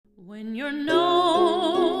When you're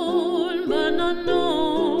known but not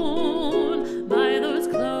known by those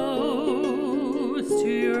close to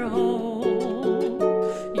your home,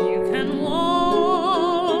 you can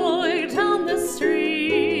walk down the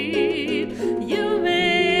street, you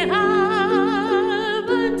may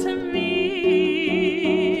happen to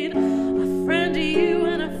meet a friend to you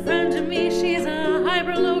and a friend to me. She's a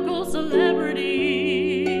hyperlocal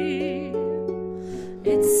celebrity.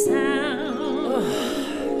 It's Sam.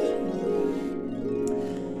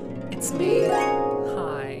 It's me.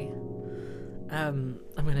 Hi. I'm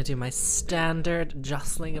gonna do my standard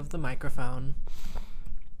jostling of the microphone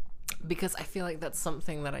because I feel like that's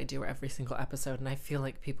something that I do every single episode, and I feel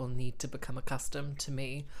like people need to become accustomed to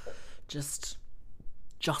me just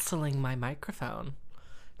jostling my microphone,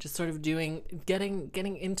 just sort of getting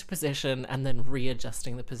into position and then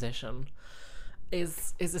readjusting the position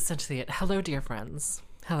is essentially it. Hello, dear friends.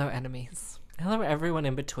 Hello, enemies. Hello, everyone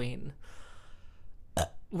in between.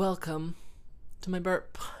 Welcome to the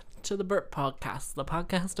Burp Podcast, the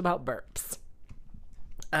podcast about burps.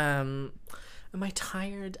 Am I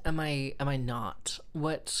tired? Am I not?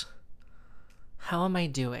 How am I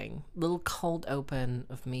doing? Little cold open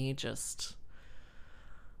of me just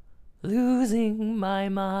losing my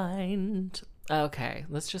mind. Okay,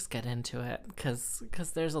 let's just get into it, cause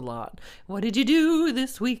there's a lot. What did you do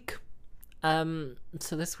this week?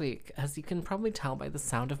 So this week, as you can probably tell by the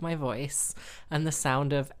sound of my voice and the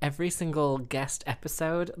sound of every single guest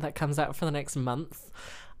episode that comes out for the next month,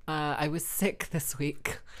 I was sick this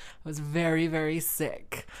week. I was very, very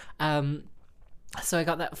sick. So I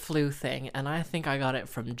got that flu thing, and I think I got it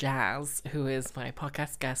from Jazz, who is my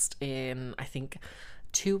podcast guest in, I think,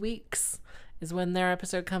 2 weeks is when their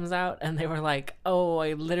episode comes out, and they were like, oh,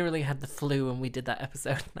 I literally had the flu when we did that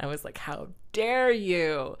episode. And I was like, how dare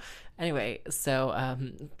you? Anyway, so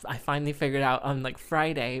I finally figured out on like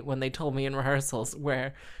Friday when they told me in rehearsals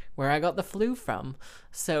where I got the flu from.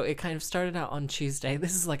 So it kind of started out on Tuesday.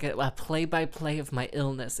 This is like a play-by-play of my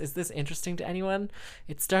illness. Is this interesting to anyone?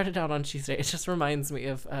 It started out on Tuesday. It just reminds me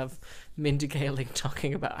of Mindy Kaling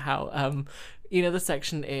talking about how, the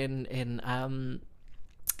section in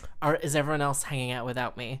Is Everyone Else Hanging Out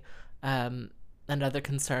Without Me? And Other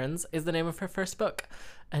Concerns is the name of her first book.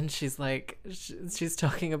 And she's like, she's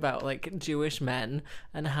talking about like Jewish men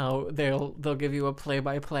and how they'll give you a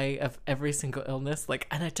play-by-play of every single illness. Like,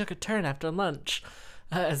 and I took a turn after lunch,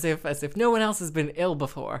 as if no one else has been ill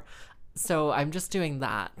before. So I'm just doing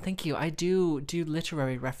that. Thank you. I do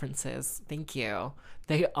literary references. Thank you.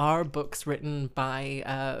 They are books written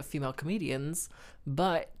by female comedians,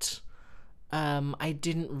 but I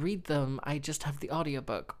didn't read them. I just have the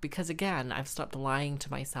audiobook because, again, I've stopped lying to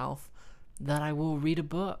myself that I will read a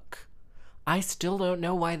book. I still don't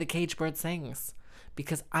know why the cage bird sings,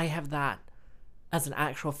 because I have that as an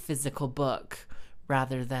actual physical book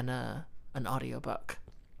rather than an audiobook.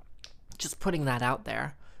 Just putting that out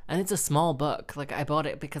there. And it's a small book. Like, I bought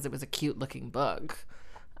it because it was a cute looking book.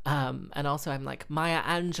 And also I'm like, Maya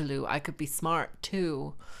Angelou, I could be smart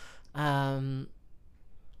too. Yeah,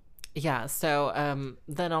 so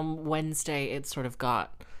then on Wednesday it sort of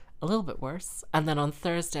got a little bit worse. And then on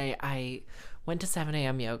Thursday I went to 7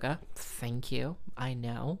 a.m. yoga. Thank you. I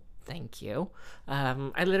know. Thank you.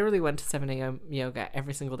 I literally went to 7 a.m. yoga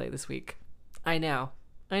every single day this week. I know.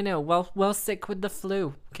 Well sick with the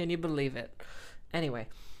flu. Can you believe it? Anyway,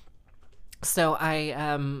 so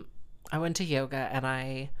I went to yoga and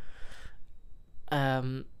I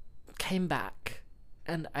came back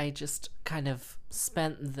and I just kind of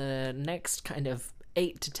spent the next kind of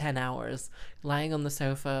 8 to 10 hours lying on the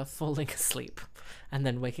sofa, falling asleep, and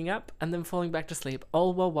then waking up, and then falling back to sleep,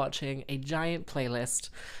 all while watching a giant playlist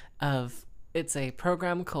of, it's a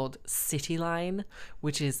program called Cityline,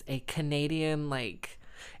 which is a Canadian,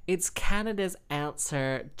 it's Canada's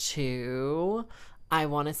answer to, I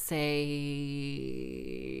want to say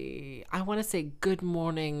Good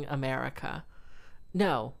Morning America.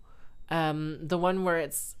 No. The one where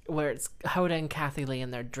it's Hoda and Kathy Lee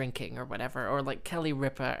and they're drinking or whatever, or like Kelly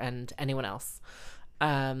Ripa and anyone else,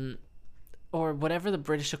 or whatever the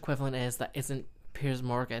British equivalent is that isn't Piers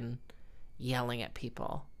Morgan yelling at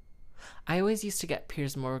people. I always used to get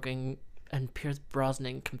Piers Morgan and Pierce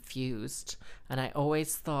Brosnan confused, and I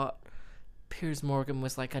always thought Piers Morgan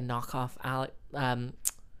was like a knockoff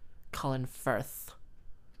Colin Firth.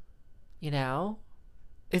 You know?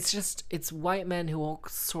 It's white men who all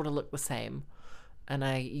sort of look the same. And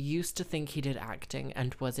I used to think he did acting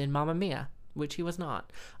and was in Mamma Mia, which he was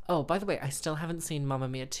not. Oh, by the way, I still haven't seen Mamma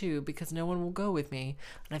Mia 2 because no one will go with me.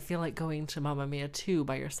 And I feel like going to Mamma Mia 2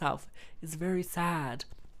 by yourself is very sad.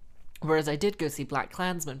 Whereas I did go see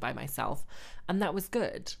BlacKkKlansman by myself, and that was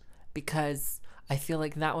good. because I feel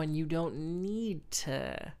like that one you don't need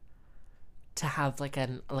to have like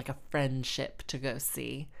a friendship to go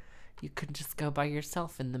see. You could just go by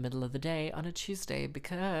yourself in the middle of the day on a Tuesday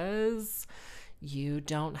because you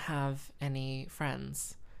don't have any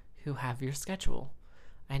friends who have your schedule.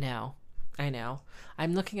 I know.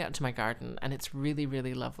 I'm looking out to my garden and it's really,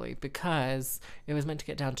 really lovely because it was meant to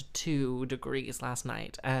get down to 2 degrees last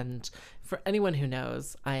night. And for anyone who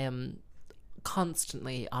knows, I am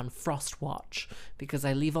constantly on frost watch because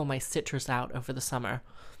I leave all my citrus out over the summer.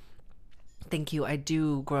 Thank you. I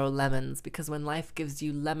do grow lemons because when life gives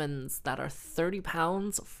you lemons that are 30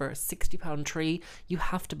 pounds for a 60-pound tree, you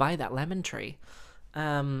have to buy that lemon tree.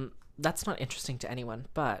 That's not interesting to anyone,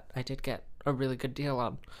 but I did get a really good deal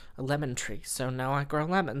on a lemon tree, so now I grow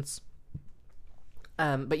lemons.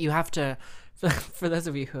 But you have to, for those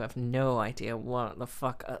of you who have no idea what the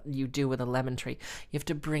fuck you do with a lemon tree, you have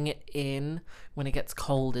to bring it in when it gets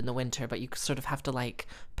cold in the winter, but you sort of have to like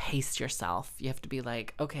pace yourself. You have to be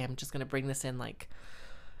like, okay, I'm just going to bring this in like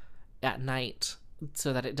at night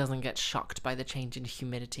so that it doesn't get shocked by the change in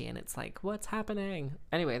humidity. And it's like, what's happening?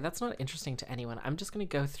 Anyway, that's not interesting to anyone. I'm just going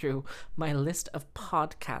to go through my list of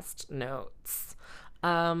podcast notes.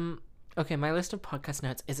 Okay, my list of podcast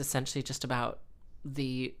notes is essentially just about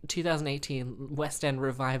the 2018 West End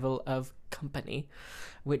revival of Company,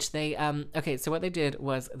 which they okay, so what they did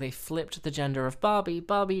was they flipped the gender of Bobby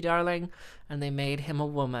darling, and they made him a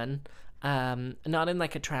woman, not in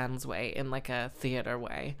like a trans way, in like a theater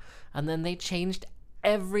way, and then they changed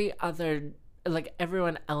every other, like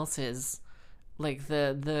everyone else's, like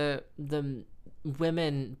the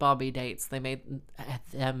women Bobby dates, they made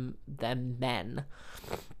them men.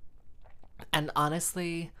 And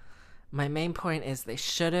honestly, my main point is they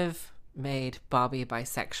should have made Bobby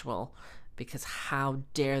bisexual, because how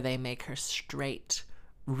dare they make her straight?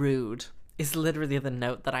 Rude is literally the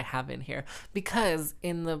note that I have in here, because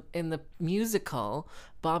in the musical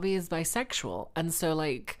Bobby is bisexual, and so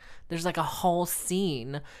like there's like a whole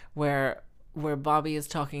scene where Bobby is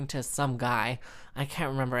talking to some guy, I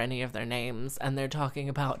can't remember any of their names, and they're talking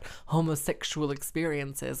about homosexual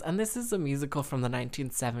experiences, and this is a musical from the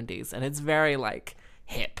 1970s and it's very like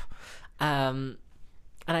hip. And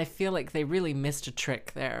I feel like they really missed a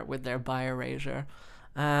trick there with their bi-erasure.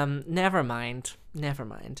 Never mind.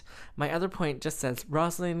 My other point just says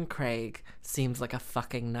Rosalind Craig seems like a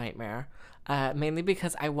fucking nightmare. Mainly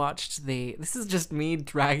because I watched this is just me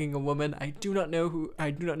dragging a woman. I do not know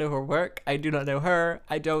her work. I do not know her.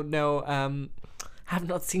 I don't know, have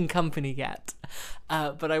not seen Company yet.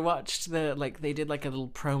 But I watched they did like a little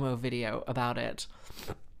promo video about it.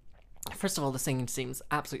 First of all, the singing seems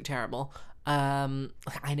absolutely terrible.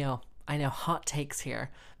 I know, hot takes here.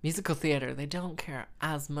 Musical theater, they don't care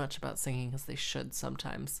as much about singing as they should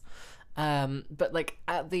sometimes. But like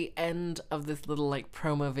at the end of this little like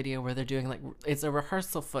promo video where they're doing like, it's a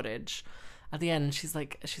rehearsal footage. At the end, she's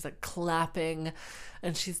like clapping,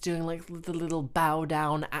 and she's doing like the little bow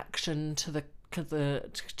down action to the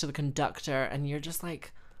conductor, and you're just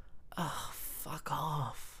like, oh, fuck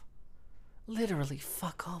off. Literally,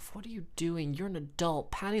 fuck off. What are you doing? You're an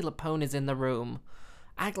adult. Patti LuPone is in the room.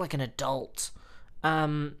 Act like an adult.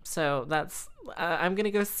 So that's, I'm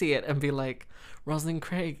gonna go see it and be like, Rosalind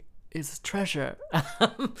Craig is a treasure.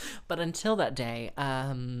 But until that day,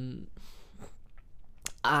 I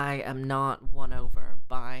am not won over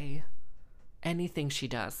by anything she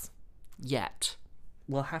does yet.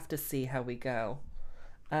 We'll have to see how we go.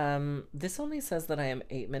 This only says that I am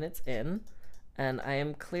 8 minutes in, and I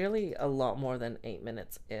am clearly a lot more than 8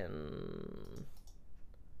 minutes in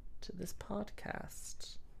to this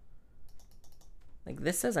podcast. Like,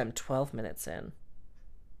 this says I'm 12 minutes in.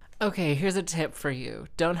 Okay, here's a tip for you.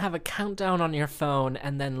 Don't have a countdown on your phone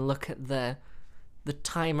and then look at the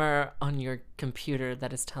timer on your computer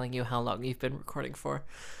that is telling you how long you've been recording for.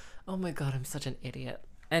 Oh my god, I'm such an idiot.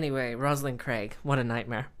 Anyway, Rosalind Craig, what a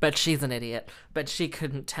nightmare. But she's an idiot. But she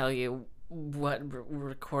couldn't tell you what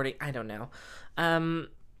recording, I don't know.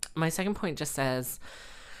 My second point just says,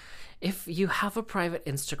 if you have a private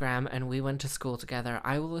Instagram and we went to school together,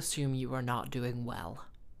 I will assume you are not doing well.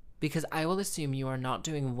 Because I will assume you are not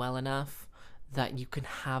doing well enough that you can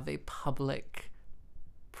have a public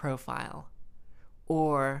profile.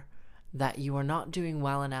 Or that you are not doing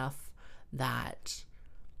well enough that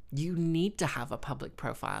you need to have a public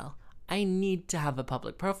profile. I need to have a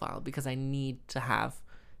public profile because I need to have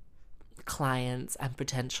clients and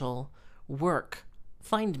potential work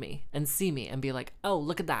find me and see me and be like, oh,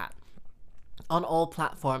 look at that. On all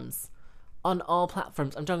platforms. I'm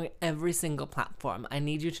talking every single platform. I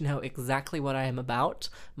need you to know exactly what I am about,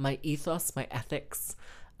 my ethos, my ethics,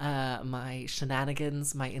 my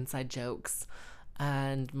shenanigans, my inside jokes,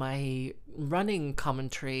 and my running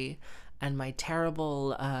commentary, and my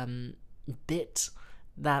terrible bit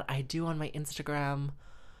that I do on my Instagram,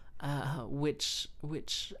 which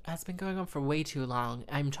has been going on for way too long.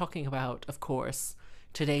 I'm talking about, of course,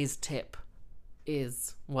 today's tip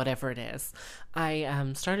is whatever it is.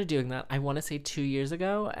 I started doing that, I want to say 2 years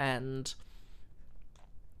ago, and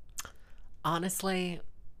honestly,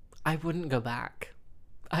 I wouldn't go back.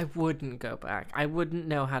 I wouldn't go back. I wouldn't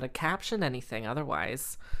know how to caption anything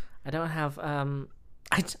otherwise. I don't have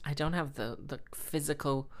I don't have the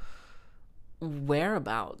physical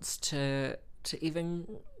whereabouts to even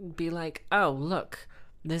be like, oh look,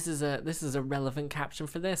 this is a relevant caption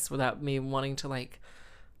for this, without me wanting to, like,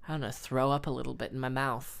 I don't know, throw up a little bit in my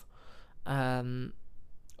mouth.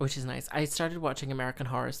 Which is nice. I started watching American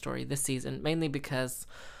Horror Story this season mainly because,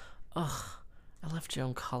 oh, I love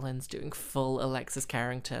Joan Collins doing full Alexis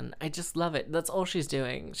Carrington. I just love it. That's all she's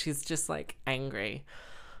doing. She's just like angry.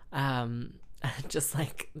 Just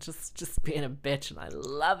like just being a bitch, and I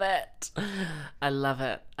love it. I love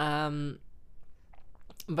it.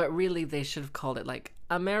 But really they should have called it like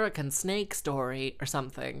American Snake Story or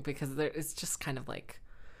something, because it's just kind of like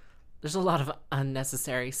there's a lot of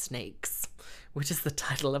unnecessary snakes, which is the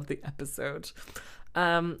title of the episode.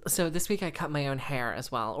 So this week I cut my own hair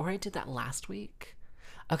as well, or I did that last week.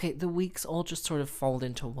 Okay, the weeks all just sort of fold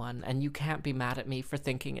into one, and you can't be mad at me for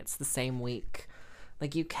thinking it's the same week.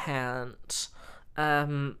 Like, you can't.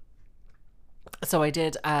 So I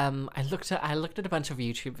did, I looked at a bunch of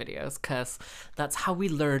YouTube videos, because that's how we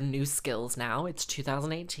learn new skills now. It's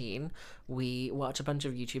 2018. We watch a bunch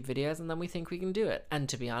of YouTube videos and then we think we can do it. And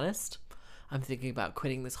to be honest, I'm thinking about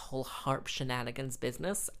quitting this whole harp shenanigans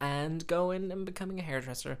business and going and becoming a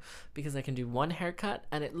hairdresser, because I can do one haircut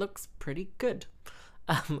and it looks pretty good.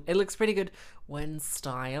 It looks pretty good when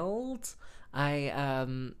styled.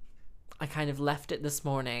 I kind of left it this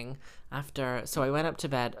morning after, so I went up to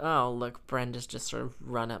bed. Oh, look, Brenda's just sort of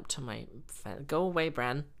run up to my go away,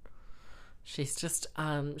 Bren. She's just,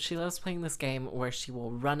 she loves playing this game where she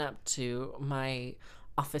will run up to my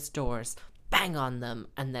office doors, bang on them,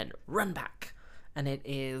 and then run back. And it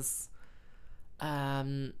is,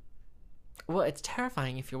 well, it's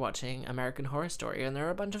terrifying if you're watching American Horror Story and there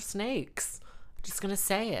are a bunch of snakes. I'm just gonna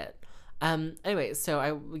say it. Anyway, so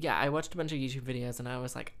I watched a bunch of YouTube videos and I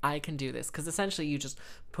was like, I can do this, because essentially you just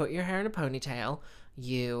put your hair in a ponytail,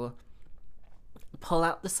 you pull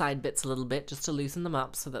out the side bits a little bit just to loosen them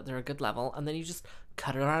up so that they're a good level, and then you just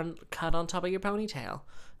cut on top of your ponytail.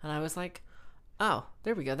 And I was like, oh,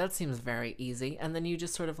 there we go, that seems very easy. And then you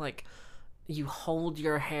just sort of like, you hold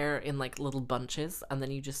your hair in like little bunches, and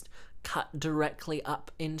then you just cut directly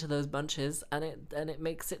up into those bunches, and it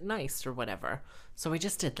makes it nice or whatever. So we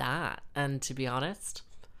just did that, and to be honest,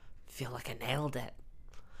 I feel like I nailed it.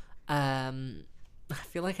 I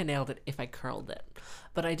feel like I nailed it if I curled it.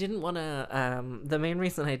 But I didn't want to, the main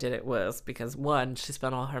reason I did it was because, one, she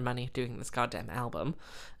spent all her money doing this goddamn album,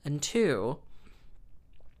 and two,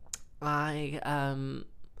 I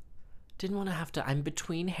didn't want to have to, I'm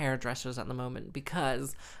between hairdressers at the moment,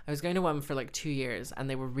 because I was going to one for like 2 years and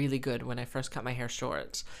they were really good when I first cut my hair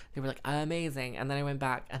short. They were like amazing, and then I went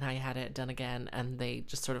back and I had it done again and they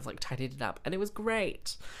just sort of like tidied it up and it was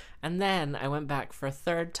great. And then I went back for a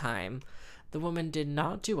third time. The woman did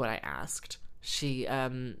not do what I asked. She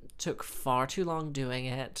took far too long doing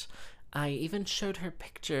it. I even showed her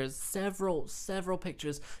pictures, several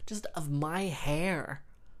pictures just of my hair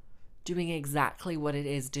doing exactly what it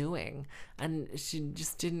is doing, and she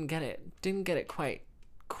just didn't get it quite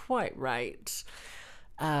right.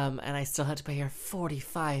 And I still had to pay her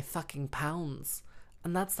 45 fucking pounds,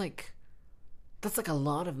 and that's like a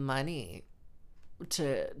lot of money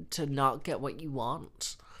to not get what you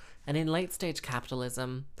want. And in late stage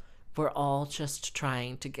capitalism, we're all just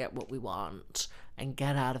trying to get what we want and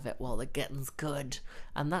get out of it while the getting's good.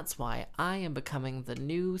 And that's why I am becoming the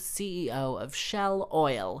new CEO of Shell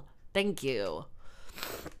Oil. Thank you.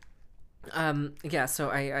 Yeah, so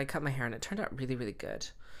I cut my hair and it turned out really, really good.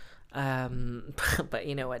 But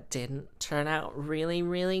you know what didn't turn out really,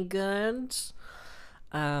 really good?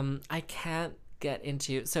 I can't get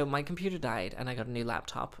into, so my computer died and I got a new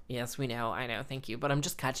laptop. Yes, we know, I know, thank you. But I'm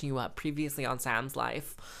just catching you up. Previously on Sam's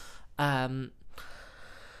Life.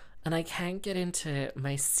 And I can't get into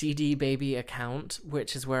my CD Baby account,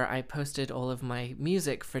 which is where I posted all of my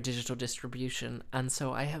music for digital distribution. And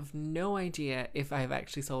so I have no idea if I've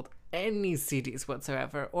actually sold any CDs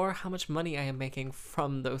whatsoever, or how much money I am making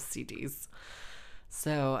from those CDs.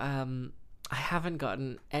 So I haven't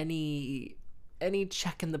gotten any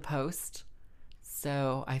check in the post.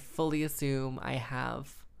 So I fully assume I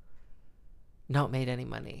have not made any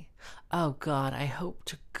money. Oh God, I hope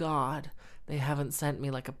to God they haven't sent me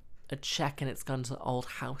like a check and it's gone to the old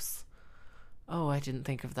house. Oh, I didn't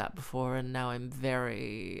think of that before, and now I'm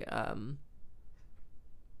very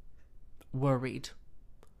worried.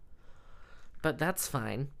 But that's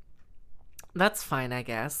fine. That's fine, I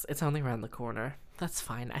guess. It's only around the corner. That's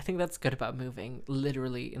fine. I think that's good about moving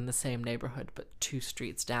literally in the same neighborhood but 2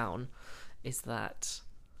 streets down, is that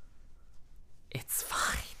it's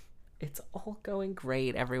fine. It's all going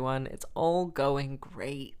great, everyone. It's all going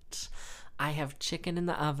great. I have chicken in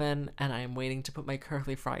the oven and I am waiting to put my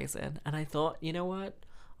curly fries in. And I thought, you know what?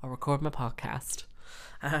 I'll record my podcast.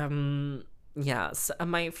 Yeah, so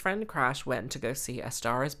my friend Crash went to go see A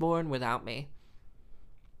Star is Born without me.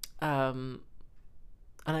 And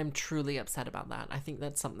I'm truly upset about that. I think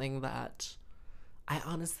that's something that I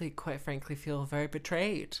honestly, quite frankly, feel very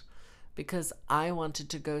betrayed. Because I wanted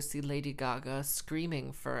to go see Lady Gaga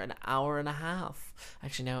screaming for an hour and a half.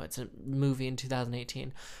 Actually, no, it's a movie in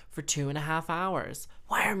 2018 for 2.5 hours.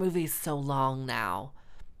 Why are movies so long now?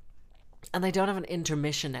 And they don't have an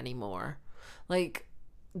intermission anymore. Like,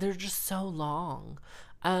 they're just so long.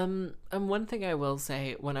 And one thing I will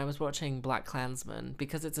say, when I was watching Black Klansman,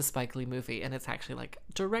 because it's a Spike Lee movie and it's actually like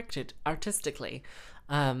directed artistically,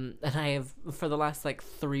 and I have, for the last like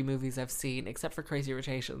 3 movies I've seen, except for Crazy Rich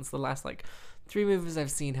Asians, the last like 3 movies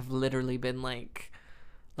I've seen have literally been like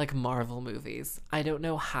Marvel movies. I don't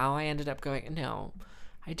know how I ended up going. No,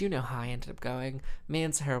 I do know how I ended up going. Me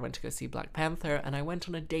and Sarah went to go see Black Panther, and I went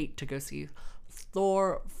on a date to go see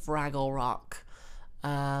Thor Fraggle Rock.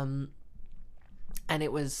 And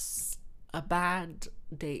it was a bad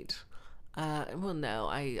date. Well, no,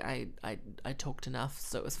 I talked enough,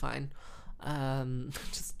 so it was fine.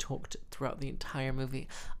 Just talked throughout the entire movie.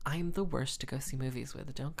 I'm the worst to go see movies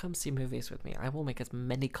with. Don't come see movies with me. I will make as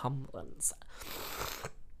many comments.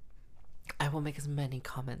 I will make as many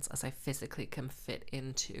comments as I physically can fit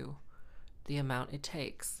into the amount it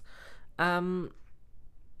takes. Do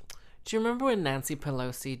you remember when Nancy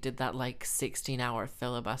Pelosi did that like 16-hour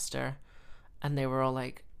filibuster? And they were all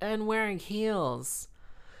like, and wearing heels.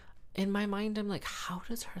 In my mind, I'm like, how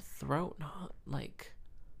does her throat not like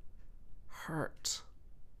hurt?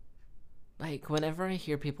 Like, whenever I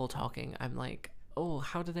hear people talking, I'm like, oh,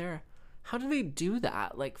 how do they do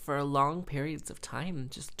that? Like, for long periods of time,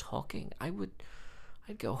 just talking. I'd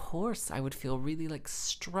go hoarse. I would feel really like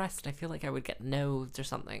stressed. I feel like I would get nosed or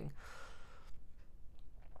something.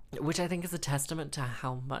 Which I think is a testament to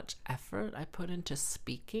how much effort I put into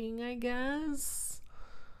speaking, I guess.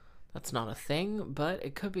 That's not a thing, but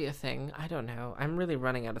it could be a thing. I don't know. I'm really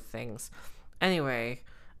running out of things. Anyway,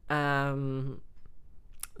 the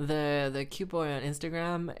cute boy on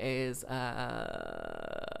Instagram is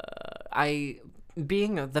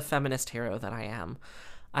being the feminist hero that I am,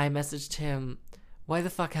 I messaged him, why the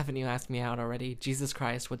fuck haven't you asked me out already? Jesus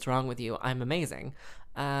Christ, what's wrong with you? I'm amazing.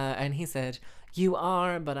 And he said, you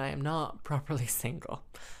are, but I am not properly single.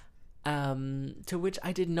 To which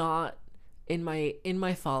I did not, in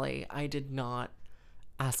my folly, I did not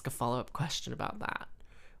ask a follow-up question about that,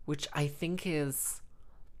 which I think is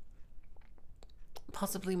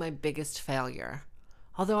possibly my biggest failure.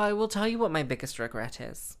 Although I will tell you what my biggest regret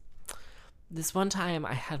is. This one time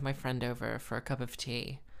I had my friend over for a cup of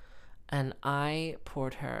tea, and I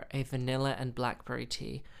poured her a vanilla and blackberry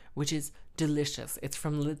tea, which is delicious. It's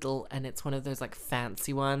from Lidl, and it's one of those like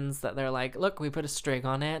fancy ones that they're like, look, we put a string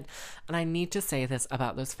on it. And I need to say this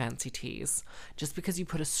about those fancy teas. Just because you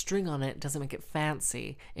put a string on it doesn't make it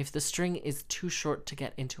fancy. If the string is too short to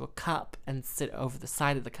get into a cup and sit over the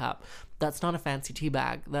side of the cup, that's not a fancy tea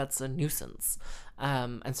bag. That's a nuisance.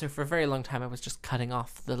 And so for a very long time I was just cutting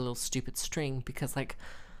off the little stupid string because like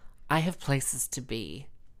I have places to be.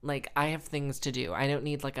 Like, I have things to do. I don't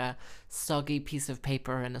need, like, a soggy piece of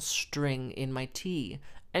paper and a string in my tea.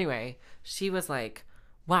 Anyway, she was like,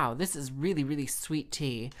 wow, this is really, really sweet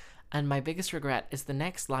tea. And my biggest regret is the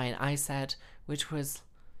next line I said, which was,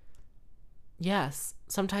 yes,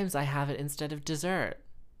 sometimes I have it instead of dessert.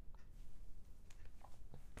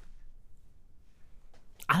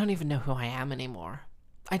 I don't even know who I am anymore.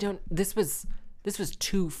 This was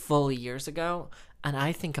 2 full years ago, and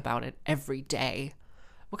I think about it every day.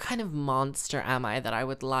 What kind of monster am I that I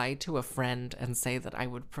would lie to a friend and say that I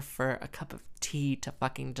would prefer a cup of tea to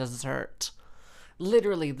fucking dessert?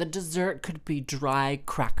 Literally, the dessert could be dry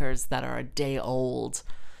crackers that are a day old,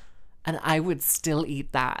 and I would still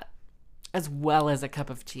eat that as well as a cup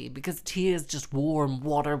of tea, because tea is just warm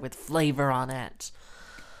water with flavor on it.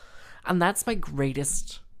 And that's my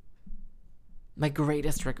greatest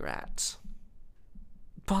regret,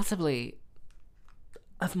 possibly,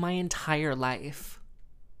 of my entire life.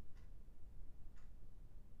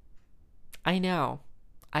 I know.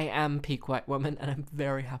 I am peak white woman, and I'm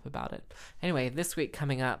very happy about it. Anyway, this week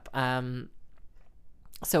coming up,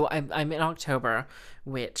 so I'm in October,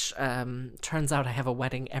 which turns out I have a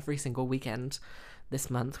wedding every single weekend this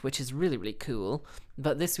month, which is really, really cool.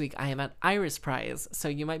 But this week I am at Iris Prize, so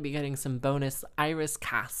you might be getting some bonus Iris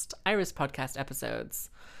podcast episodes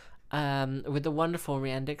with the wonderful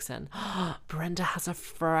Rianne Dixon. Brenda has a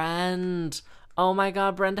friend. Oh my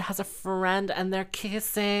god, Brenda has a friend and they're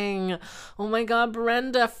kissing. Oh my god,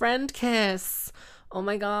 Brenda, friend kiss. Oh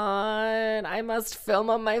my god, I must film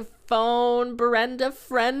on my phone. Brenda,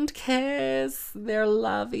 friend kiss. They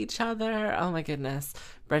love each other. Oh my goodness.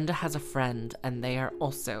 Brenda has a friend and they are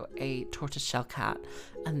also a tortoiseshell cat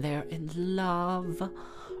and they're in love.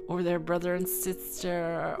 Or they're brother and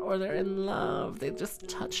sister, or they're in love. They just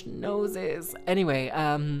touch noses. Anyway,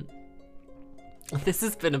 this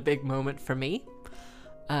has been a big moment for me.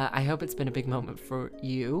 I hope it's been a big moment for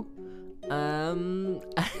you. And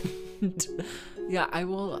yeah, I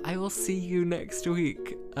will see you next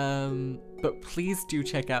week. But please do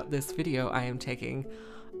check out this video I am taking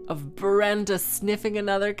of Brenda sniffing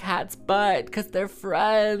another cat's butt because they're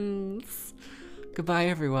friends. Goodbye,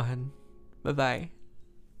 everyone. Bye-bye.